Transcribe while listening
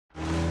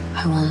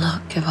I will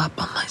not give up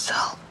on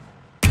myself.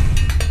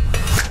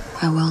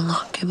 I will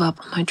not give up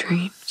on my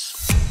dreams.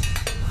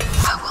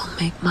 I will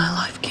make my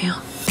life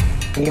count.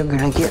 You're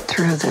gonna get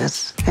through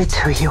this. It's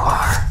who you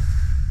are.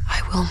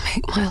 I will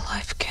make my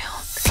life count.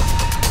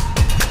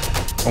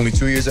 Only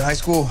 2 years of high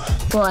school?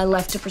 Well, I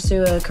left to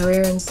pursue a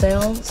career in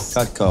sales.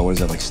 Cutco, what is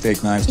that, like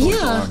steak knives?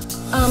 Yeah.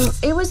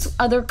 It was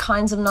other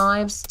kinds of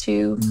knives,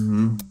 too.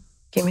 Mm-hmm.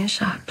 Give me a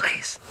shot,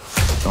 please.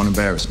 Don't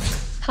embarrass me.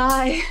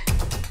 Hi.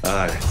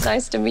 Hi.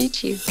 Nice to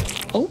meet you.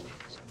 Oh.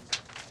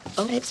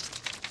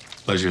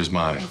 Pleasure is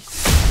mine.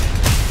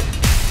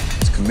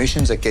 It's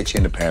commissions that get you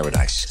into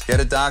paradise.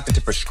 Get a doctor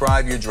to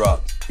prescribe your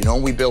drug. You know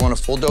what we bill on a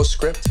full dose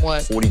script?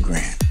 What? 40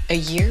 grand. A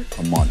year?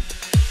 A month.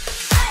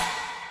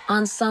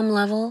 On some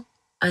level,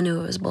 I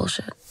knew it was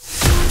bullshit.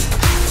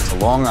 It's a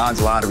long odds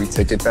lottery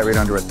ticket buried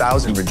under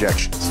 1,000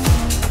 rejections.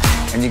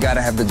 And you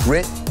gotta have the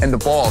grit and the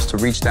balls to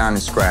reach down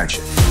and scratch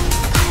it.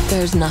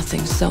 There's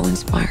nothing so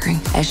inspiring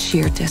as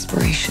sheer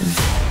desperation.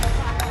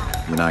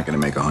 You're not gonna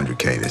make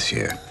 100K this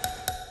year.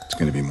 It's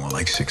gonna be more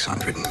like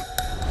 600.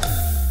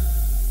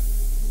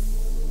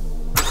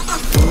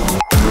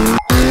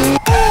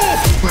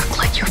 Work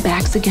like your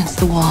back's against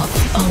the wall.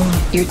 Own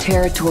your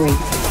territory.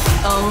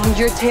 Own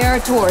your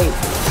territory.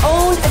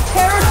 Own a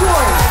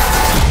territory.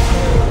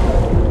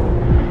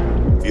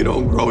 If you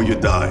don't grow, you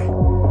die.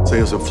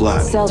 Sales are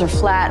flat. Sales are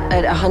flat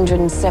at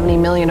 170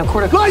 million a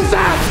quarter. Lights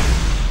out!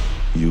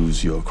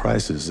 Use your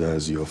crisis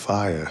as your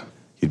fire.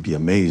 You'd be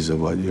amazed at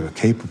what you're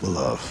capable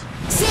of.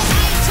 It's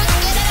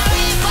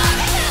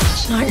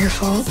not your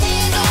fault.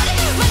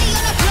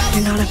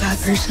 You're not a bad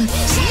person.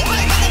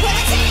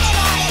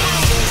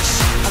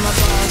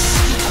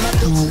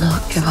 I will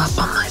not give up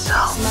on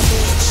myself.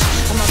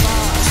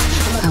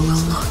 I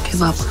will not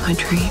give up on my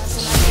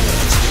dreams.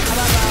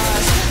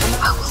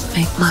 I will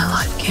make my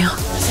life count.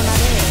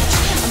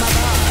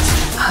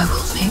 I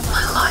will make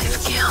my life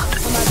count.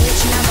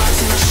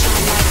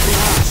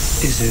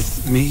 Is it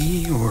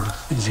me, or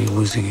is he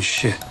losing his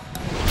shit?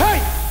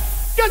 Hey!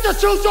 Get your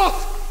shoes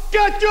off!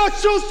 Get your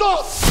shoes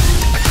off!